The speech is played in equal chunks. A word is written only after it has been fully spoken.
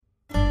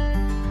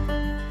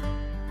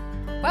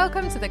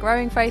Welcome to the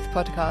Growing Faith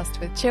podcast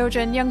with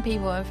children, young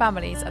people and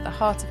families at the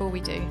heart of all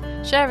we do,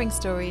 sharing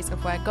stories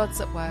of where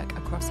God's at work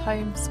across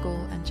home,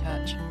 school and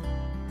church.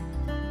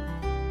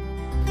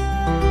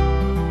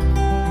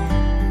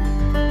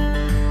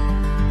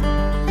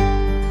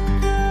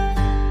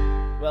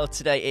 Well,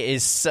 today it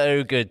is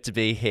so good to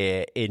be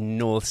here in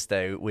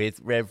Northstowe with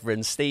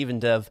Reverend Stephen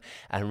Dove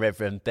and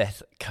Reverend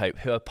Beth Cope,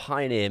 who are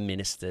pioneer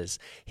ministers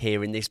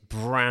here in this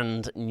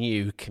brand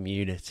new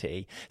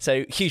community.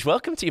 So, huge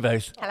welcome to you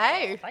both.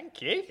 Hello.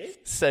 Thank you.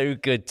 So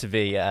good to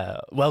be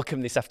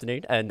welcome this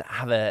afternoon and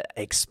have an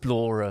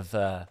explore of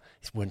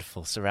these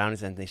wonderful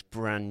surroundings and this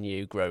brand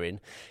new growing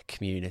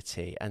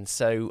community. And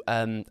so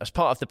as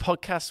part of the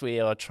podcast, we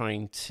are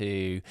trying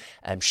to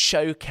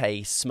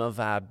showcase some of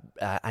our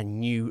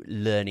new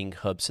learning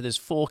hubs. So there's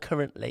 4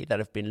 currently that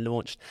have been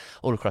launched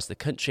all across the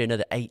country,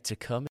 another 8 to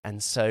come.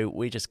 And so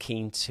we're just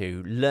keen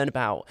to learn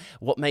about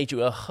what made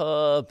you a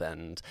hub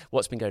and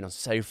what's been going on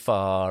so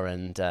far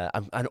and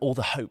all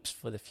the hopes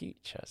for the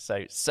future.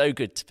 So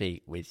good to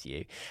be with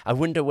you. I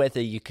wonder whether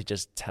you could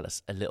just tell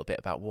us a little bit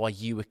about why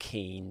you were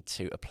keen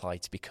to apply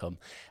to become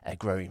a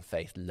Growing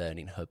Faith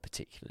learning hub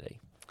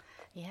particularly.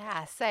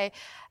 Yeah, so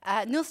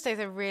Northstowe is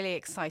a really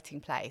exciting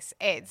place.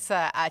 It's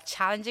a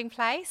challenging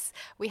place.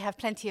 We have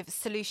plenty of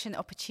solution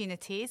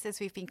opportunities,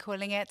 as we've been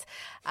calling it,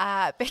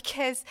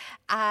 because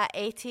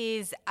it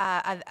is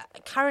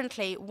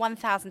currently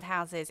 1,000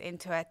 houses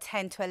into a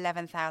 10 to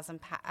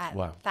 11,000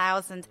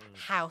 thousand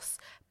house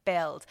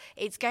build.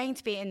 It's going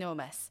to be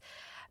enormous.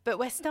 But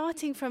we're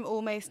starting from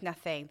almost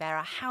nothing. There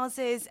are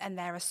houses and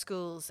there are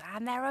schools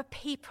and there are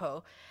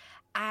people.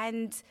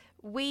 And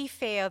we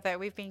feel that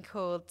we've been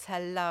called to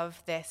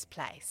love this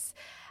place.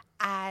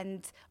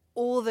 And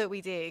all that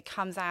we do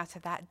comes out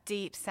of that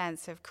deep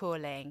sense of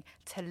calling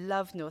to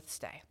love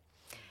Northstowe.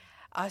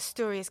 Our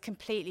story is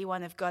completely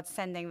one of God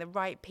sending the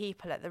right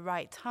people at the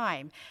right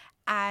time.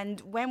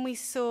 And when we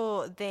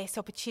saw this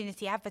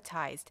opportunity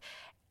advertised,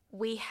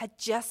 we had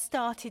just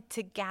started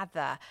to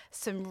gather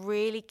some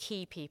really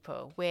key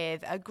people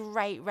with a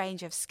great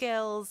range of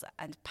skills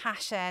and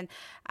passion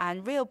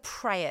and real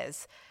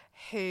prayers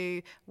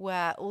who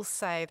were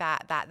also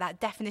that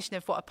definition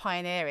of what a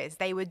pioneer is.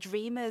 They were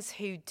dreamers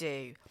who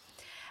do.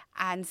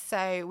 And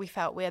so we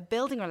felt we're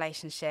building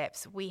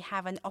relationships. We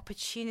have an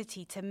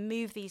opportunity to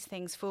move these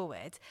things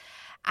forward.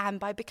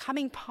 And by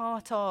becoming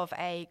part of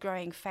a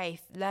Growing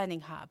Faith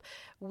learning hub,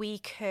 we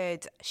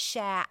could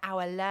share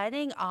our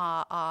learning,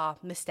 our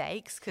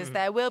mistakes, because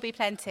there will be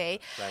plenty.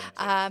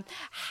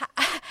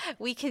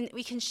 We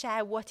can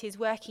share what is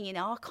working in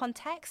our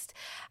context.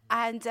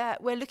 And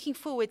we're looking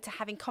forward to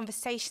having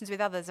conversations with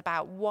others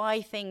about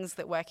why things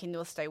that work in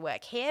Northstowe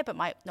work here but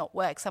might not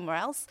work somewhere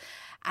else,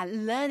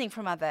 and learning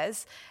from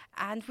others.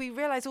 And we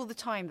realise all the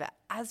time that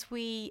as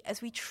we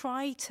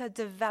try to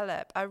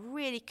develop a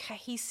really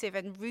cohesive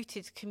and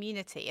rooted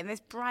community in this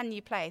brand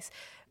new place,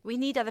 we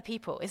need other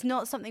people. It's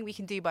not something we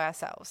can do by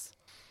ourselves.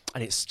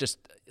 And it's just,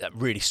 that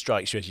really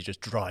strikes you as you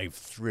just drive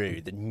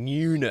through the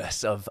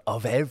newness of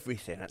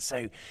everything. And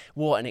so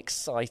what an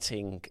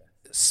exciting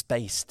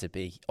space to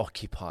be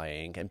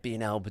occupying and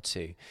being able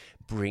to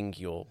bring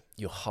your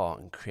heart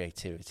and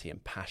creativity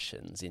and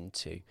passions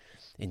into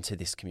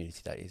this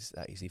community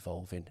that is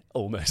evolving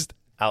almost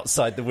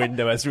outside the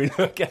window as we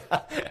look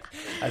at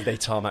as they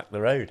tarmac the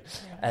road.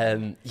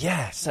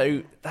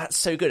 So that's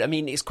so good. I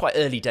mean, it's quite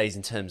early days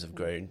in terms of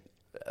growing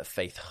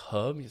Faith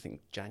Hub. You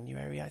think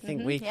January, I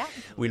think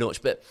we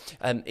launched, but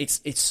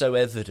it's so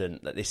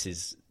evident that this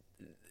is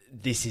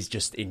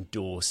just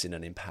endorsing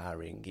and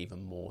empowering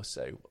even more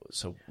so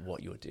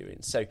what you're doing.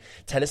 So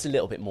tell us a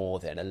little bit more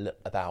then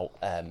about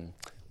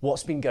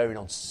what's been going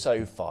on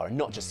so far, and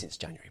not just since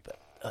January,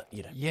 but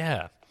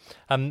Yeah.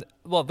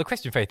 Well, the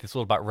Christian faith is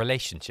all about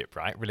relationship,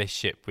 right?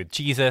 Relationship with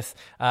Jesus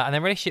and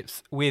then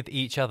relationships with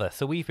each other.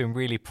 So we've been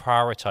really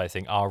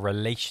prioritising our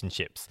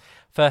relationships.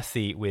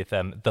 Firstly, with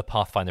the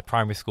Pathfinder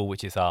Primary School,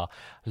 which is our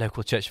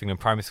local Church of England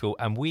primary school,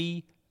 and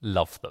we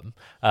love them.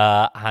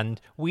 And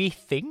we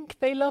think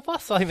they love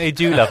us. I think they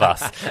do love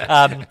us.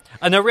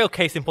 And a real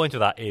case in point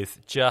of that is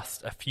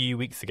just a few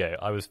weeks ago,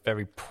 I was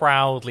very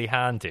proudly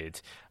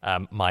handed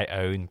my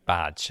own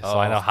badge. So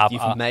I now have...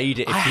 You've made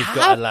it if you've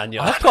got a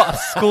lanyard. I've got a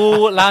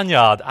school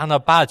lanyard and a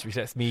badge which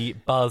lets me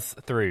buzz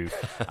through.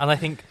 And I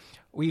think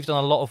we've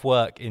done a lot of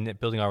work in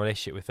building our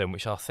relationship with them,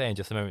 which I'll say in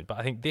just a moment. But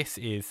I think this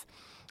is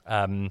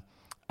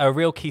a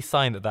real key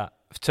sign that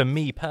to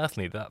me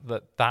personally,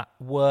 that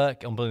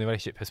work on building the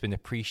relationship has been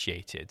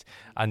appreciated,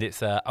 and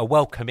it's a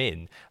welcome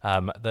in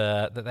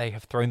that they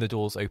have thrown the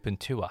doors open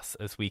to us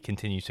as we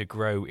continue to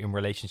grow in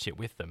relationship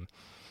with them.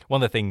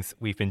 One of the things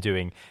we've been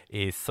doing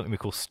is something we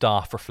call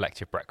staff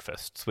reflective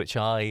breakfasts, which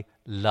I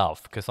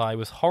love because I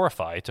was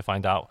horrified to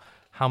find out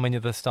how many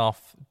of the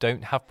staff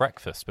don't have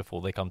breakfast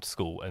before they come to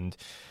school. And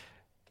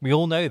we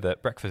all know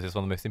that breakfast is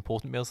one of the most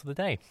important meals of the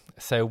day.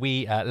 So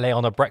we lay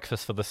on a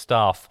breakfast for the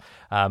staff.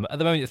 At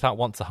the moment, it's about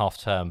once a half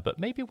term, but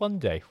maybe one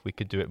day we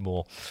could do it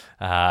more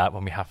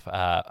when we have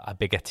a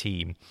bigger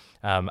team.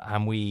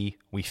 And we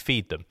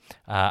feed them.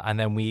 And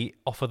then we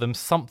offer them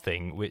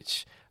something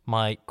which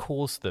might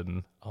cause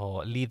them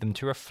or lead them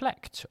to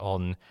reflect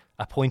on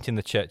a point in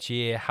the church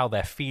year, how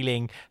they're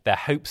feeling, their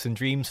hopes and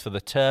dreams for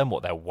the term,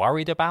 what they're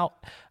worried about.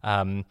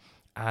 And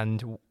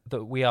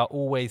that we are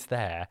always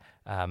there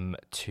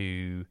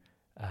to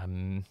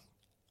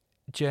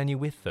journey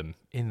with them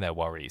in their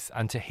worries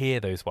and to hear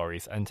those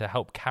worries and to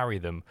help carry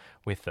them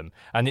with them.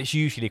 And it's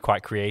usually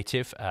quite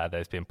creative.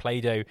 There's been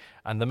Play-Doh,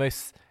 and the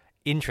most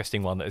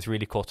interesting one that has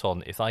really caught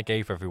on is I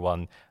gave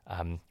everyone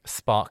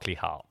sparkly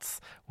hearts,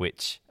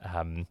 which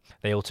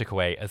they all took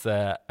away as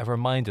a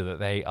reminder that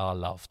they are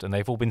loved, and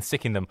they've all been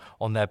sticking them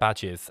on their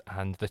badges.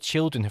 And the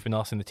children have been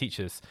asking the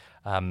teachers,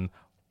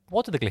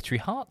 what do the glittery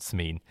hearts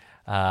mean?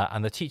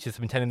 And the teachers have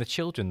been telling the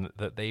children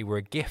that they were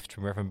a gift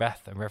from Reverend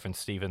Beth and Reverend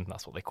Stephen,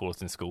 that's what they call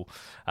us in school,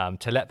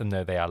 to let them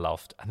know they are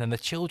loved. And then the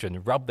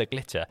children rub the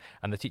glitter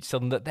and the teachers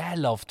tell them that they're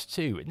loved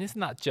too. And isn't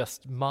that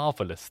just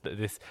marvellous that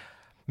this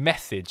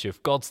message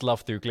of God's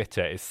love through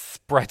glitter is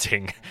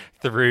spreading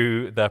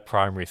through the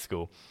primary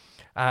school?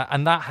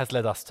 And that has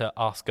led us to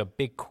ask a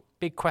big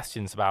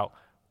questions about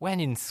when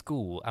in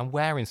school and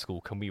where in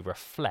school can we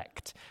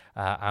reflect.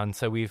 And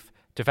so we've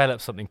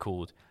developed something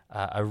called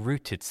a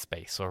rooted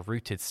space or a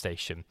rooted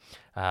station.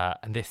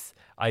 And this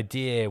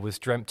idea was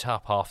dreamt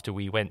up after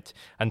we went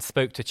and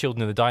spoke to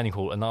children in the dining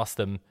hall and asked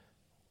them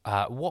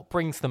what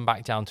brings them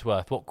back down to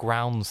earth, what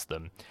grounds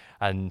them.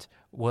 And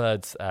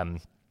words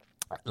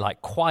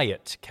like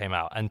quiet came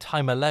out and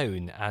time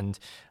alone. And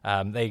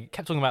they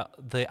kept talking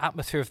about the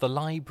atmosphere of the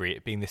library,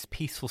 it being this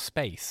peaceful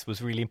space,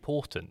 was really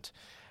important.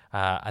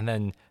 And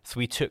then so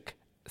we took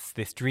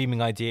this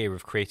dreaming idea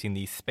of creating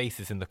these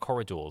spaces in the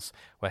corridors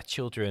where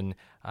children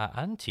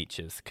and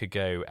teachers could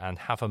go and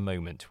have a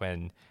moment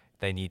when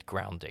they need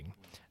grounding.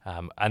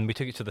 And we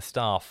took it to the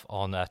staff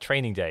on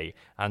training day,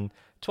 and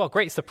to our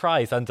great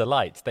surprise and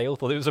delight, they all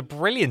thought it was a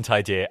brilliant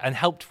idea and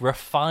helped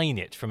refine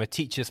it from a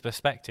teacher's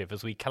perspective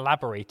as we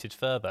collaborated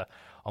further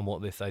on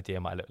what this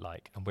idea might look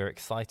like. And we're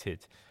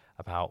excited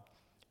about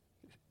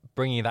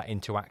bringing that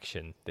into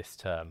action this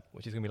term,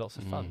 which is going to be lots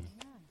of fun.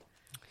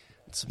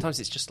 Sometimes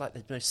it's just like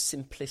the most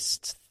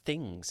simplest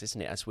things,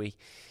 isn't it? As we've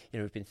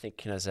been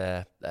thinking as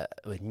a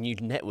new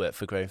network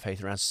for Growing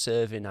Faith around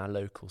serving our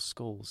local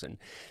schools, and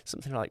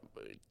something like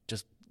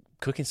just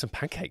cooking some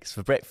pancakes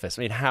for breakfast.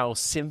 I mean, how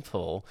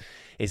simple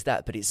is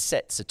that? But it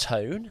sets a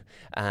tone,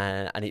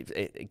 and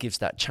it gives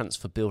that chance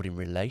for building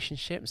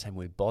relationships, and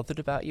we're bothered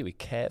about you, we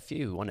care for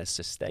you, we want to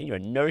sustain you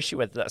and nourish you,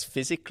 whether that's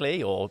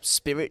physically or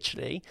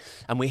spiritually,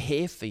 and we're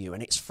here for you.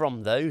 And it's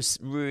from those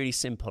really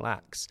simple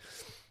acts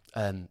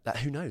that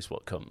who knows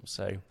what comes.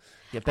 So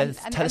yeah, Ben,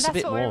 tell us a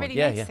bit more. And that's what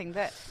we're really noticing,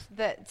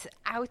 that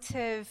out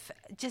of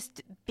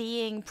just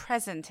being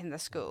present in the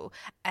school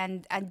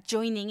and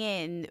joining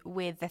in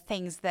with the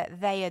things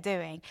that they are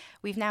doing,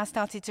 we've now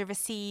started to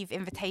receive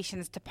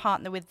invitations to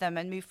partner with them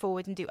and move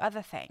forward and do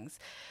other things.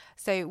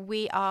 So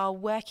we are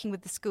working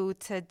with the school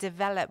to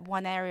develop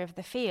one area of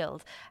the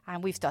field,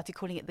 and we've started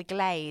calling it the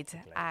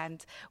Glade.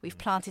 And we've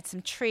planted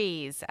some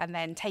trees and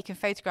then taken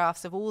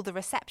photographs of all the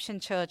reception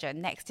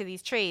children next to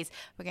these trees.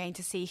 We're going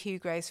to see who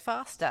grows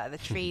faster, the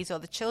trees or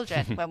the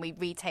children, when we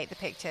retake the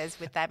pictures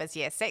with them as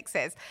year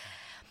sixes.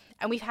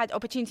 And we've had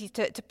opportunities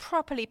to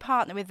properly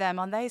partner with them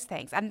on those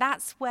things. And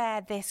that's where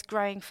this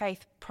Growing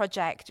Faith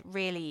project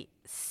really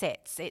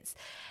sits. It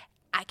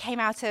came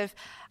out of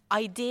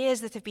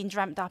ideas that have been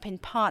dreamt up in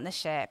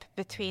partnership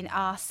between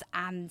us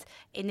and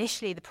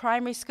initially the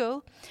primary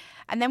school.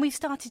 And then we've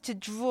started to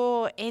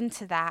draw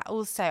into that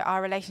also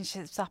our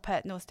relationships up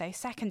at Northstowe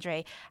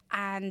Secondary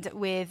and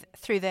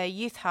through the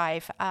Youth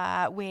Hive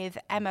with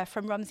Emma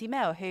from Romsey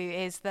Mill, who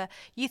is the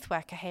youth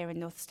worker here in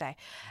Northstowe.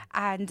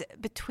 And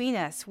between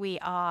us, we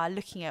are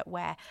looking at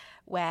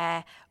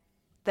where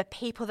the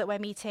people that we're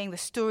meeting, the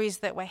stories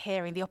that we're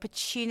hearing, the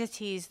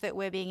opportunities that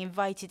we're being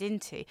invited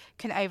into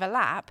can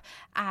overlap.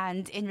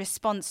 And in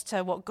response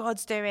to what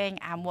God's doing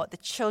and what the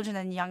children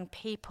and young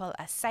people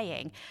are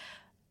saying,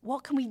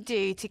 what can we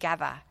do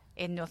together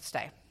in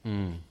Northstowe?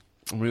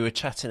 We were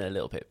chatting a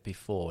little bit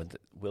before, and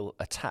we'll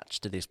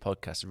attach to this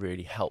podcast a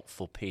really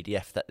helpful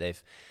PDF that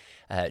they've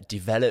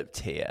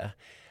developed here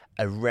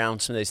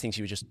around some of those things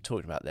you were just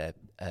talking about there,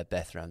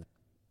 Beth, around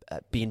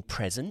being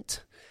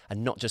present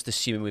and not just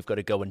assuming we've got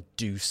to go and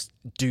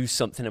do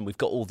something and we've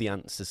got all the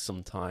answers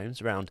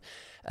sometimes, around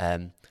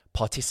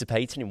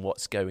participating in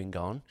what's going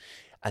on,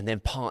 and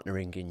then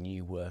partnering in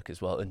new work as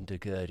well,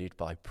 undergirded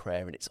by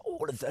prayer. And it's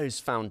all of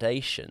those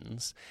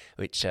foundations,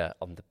 which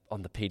on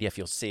the PDF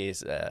you'll see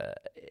is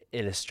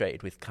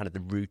illustrated with kind of the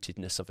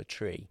rootedness of a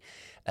tree.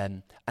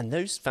 And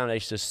those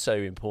foundations are so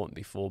important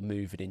before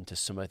moving into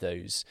some of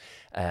those,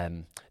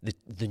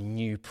 the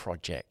new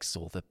projects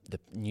or the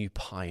new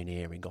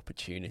pioneering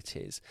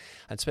opportunities.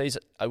 And I suppose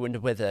I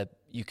wonder whether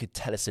you could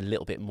tell us a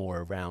little bit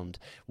more around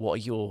what are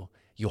your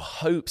your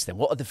hopes then?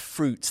 What are the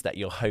fruits that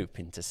you're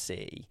hoping to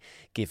see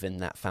given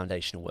that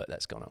foundational work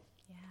that's gone on?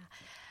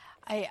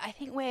 I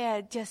think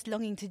we're just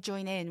longing to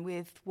join in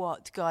with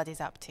what God is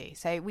up to.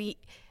 So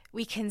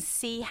we can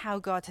see how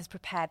God has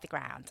prepared the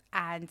ground,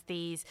 and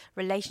these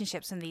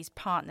relationships and these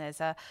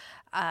partners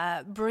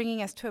are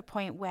bringing us to a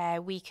point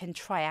where we can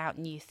try out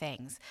new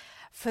things.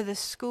 For the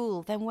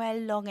school, then we're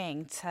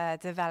longing to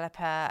develop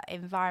a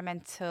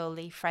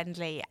environmentally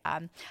friendly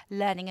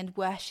learning and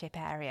worship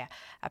area,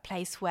 a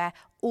place where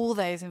all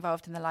those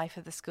involved in the life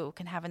of the school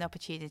can have an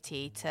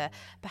opportunity to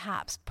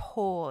perhaps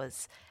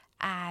pause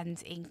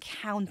and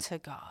encounter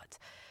God.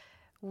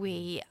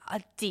 We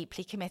are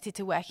deeply committed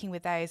to working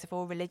with those of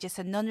all religious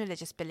and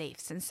non-religious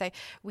beliefs. And so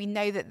we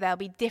know that there'll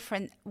be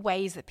different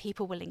ways that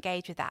people will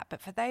engage with that.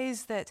 But for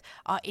those that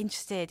are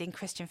interested in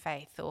Christian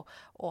faith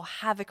or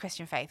have a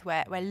Christian faith,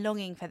 we're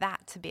longing for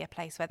that to be a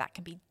place where that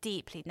can be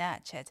deeply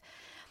nurtured.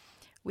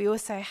 We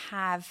also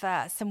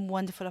have some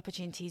wonderful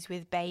opportunities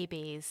with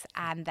babies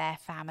and their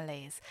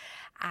families.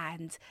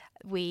 And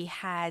we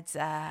had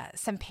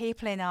some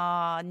people in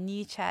our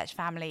new church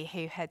family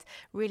who had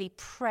really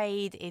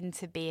prayed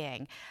into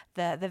being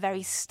the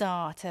very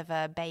start of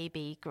a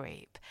baby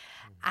group.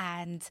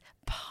 And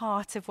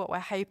part of what we're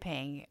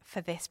hoping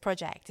for this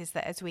project is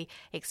that as we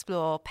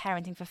explore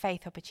parenting for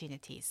faith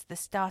opportunities, the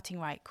Starting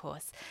Right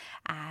course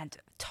and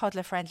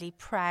toddler-friendly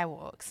prayer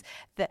walks,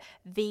 that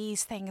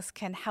these things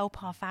can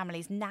help our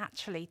families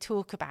naturally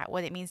talk about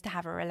what it means to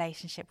have a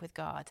relationship with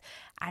God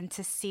and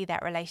to see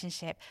that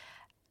relationship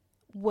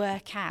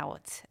work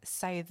out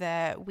so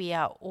that we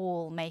are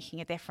all making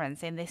a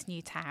difference in this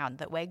new town,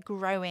 that we're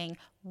growing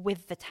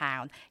with the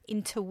town,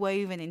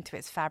 interwoven into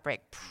its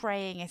fabric,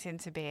 praying it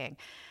into being.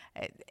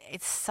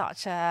 It's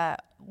such a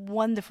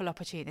wonderful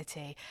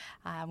opportunity.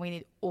 We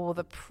need all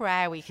the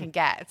prayer we can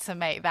get to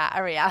make that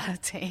a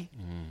reality.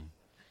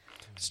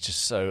 It's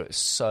just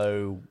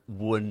so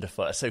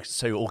wonderful,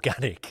 so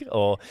organic,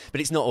 but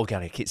it's not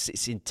organic.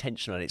 It's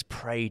intentional, and it's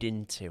prayed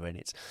into,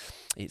 and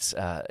it's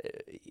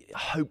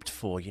hoped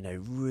for.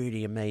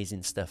 Really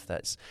amazing stuff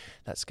that's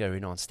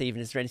going on. Stephen,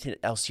 is there anything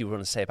else you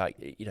want to say about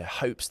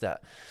hopes,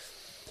 that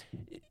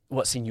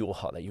what's in your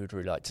heart that you would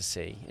really like to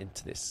see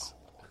into this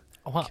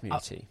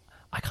community?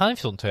 I kind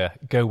of want to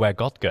go where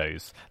God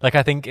goes.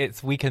 I think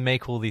we can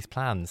make all these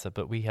plans,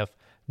 but we have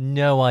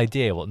no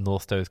idea what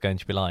Northstowe is going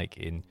to be like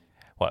in,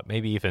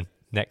 maybe even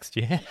next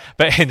year,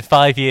 but in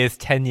 5 years,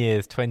 10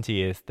 years, 20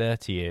 years,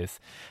 30 years.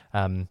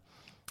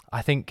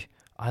 I think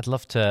I'd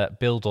love to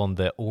build on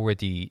the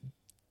already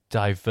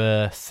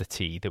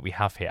diversity that we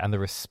have here and the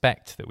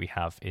respect that we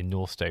have in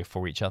Northstowe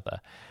for each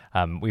other.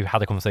 We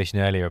had a conversation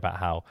earlier about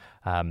how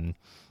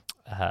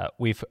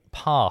we've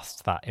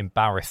passed that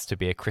embarrassed to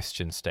be a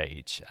Christian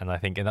stage, and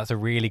that's a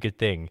really good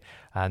thing.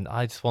 And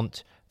I just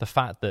want the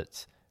fact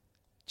that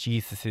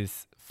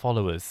Jesus's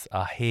followers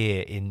are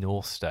here in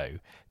Northstowe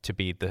to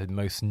be the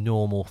most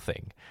normal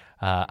thing,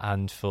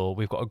 and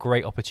we've got a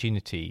great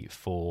opportunity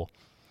for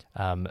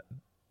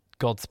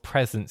God's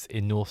presence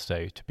in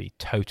Northstowe to be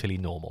totally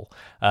normal,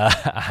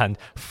 and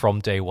from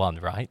day one,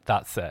 right?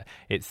 That's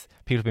it's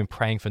people have been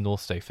praying for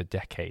Northstowe for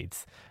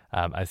decades,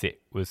 as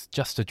it was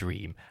just a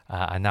dream,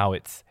 and now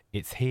it's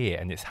here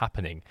and it's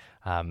happening.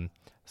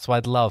 So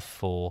I'd love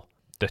for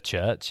the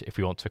church, if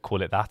we want to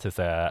call it that, as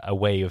a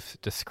way of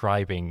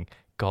describing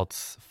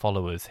God's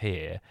followers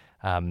here,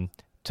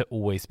 to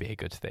always be a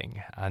good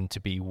thing and to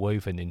be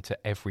woven into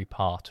every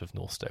part of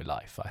Northstowe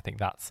life. I think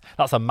that's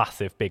a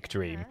massive, big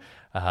dream,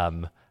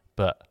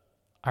 but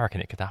I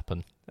reckon it could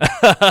happen.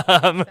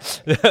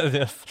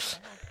 Yes.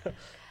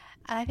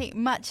 And I think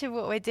much of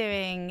what we're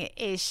doing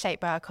is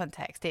shaped by our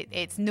context.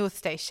 It's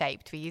Northstowe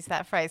shaped. We use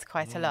that phrase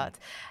quite a lot.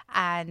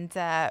 And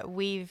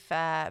we've,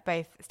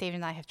 both Stephen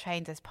and I have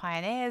trained as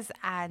pioneers,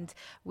 and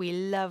we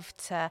love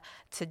to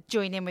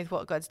join in with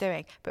what God's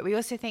doing. But we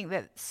also think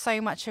that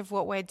so much of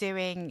what we're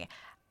doing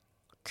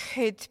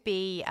could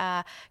be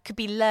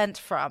learnt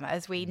from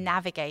as we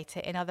navigate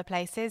it in other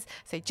places.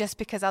 So just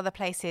because other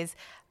places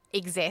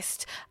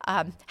exist,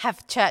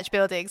 have church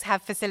buildings,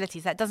 have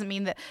facilities, that doesn't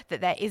mean that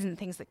there isn't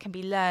things that can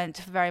be learned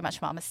very much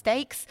from our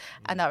mistakes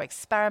and our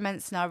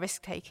experiments and our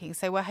risk taking.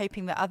 So we're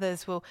hoping that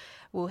others will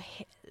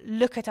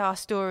look at our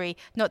story,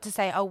 not to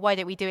say, oh, why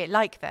don't we do it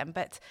like them,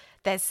 but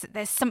there's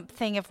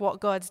something of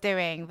what God's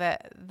doing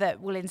that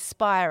will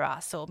inspire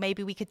us, or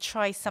maybe we could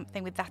try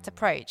something with that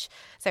approach.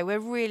 So we're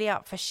really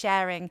up for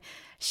sharing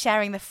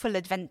the full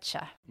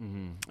adventure.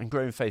 And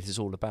growing faith is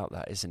all about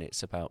that, isn't it?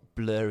 It's about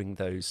blurring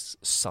those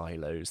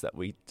silos that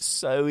we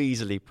so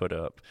easily put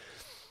up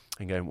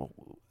and going, well,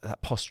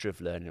 that posture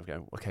of learning, of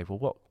going, okay,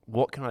 well,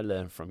 what can I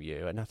learn from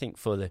you? And I think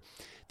for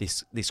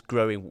this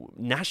growing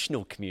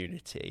national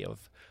community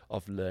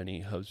of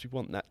learning hubs, we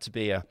want that to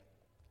be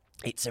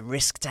it's a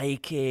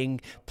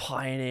risk-taking,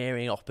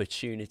 pioneering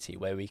opportunity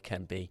where we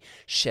can be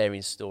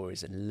sharing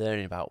stories and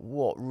learning about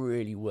what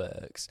really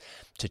works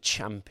to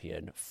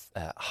champion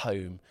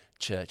home,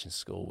 church and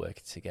school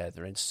working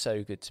together. And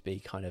so good to be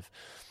kind of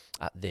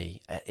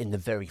in the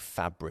very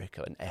fabric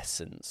and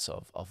essence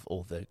of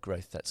all the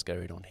growth that's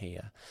going on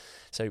here.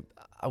 So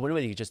I wonder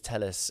whether you could just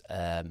tell us,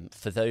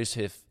 for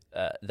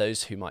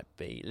those who might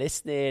be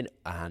listening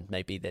and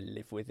maybe they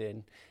live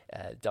within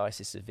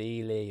Diocese of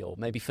Ely or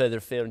maybe further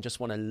afield and just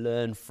want to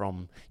learn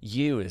from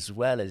you as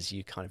well as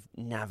you kind of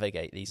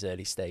navigate these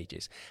early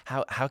stages.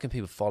 How can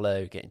people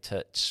follow, get in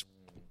touch,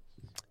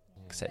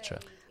 etc.?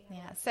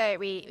 Yeah, so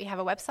we have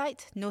a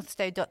website,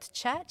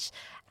 northstowe.church,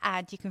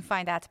 and you can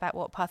find out about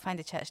what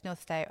Pathfinder Church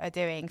Northstowe are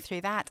doing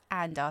through that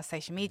and our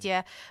social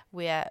media.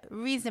 We're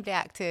reasonably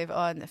active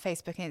on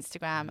Facebook and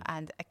Instagram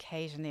and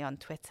occasionally on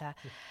Twitter.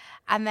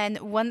 And then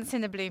once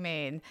in a blue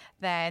moon,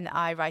 then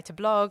I write a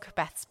blog,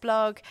 Beth's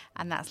blog,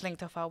 and that's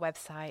linked off our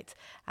website.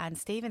 And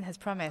Stephen has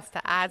promised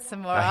to add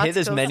some more articles. I hear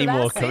there's many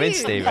more coming,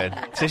 Stephen.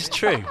 This is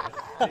true.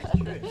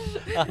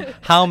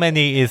 How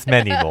many is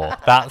many more?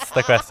 That's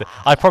the question.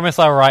 I promise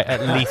I'll write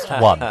at least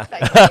one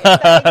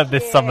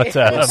this summer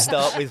term. We'll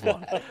start with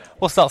one.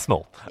 We'll start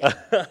small.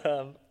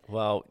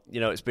 Well,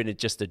 it's been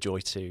just a joy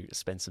to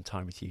spend some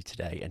time with you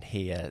today and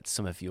hear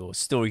some of your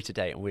story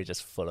today, and we're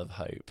just full of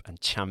hope and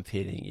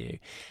championing you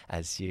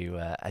as you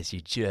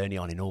journey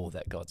on in all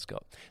that God's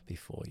got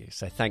before you.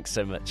 So thanks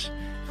so much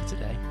for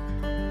today.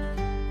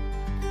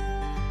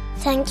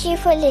 Thank you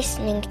for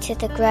listening to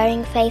the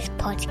Growing Faith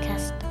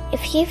podcast.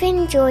 If you've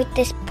enjoyed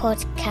this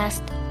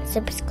podcast,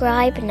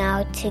 subscribe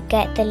now to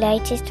get the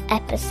latest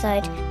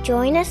episode.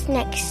 Join us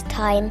next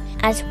time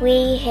as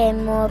we hear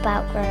more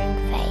about growing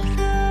faith.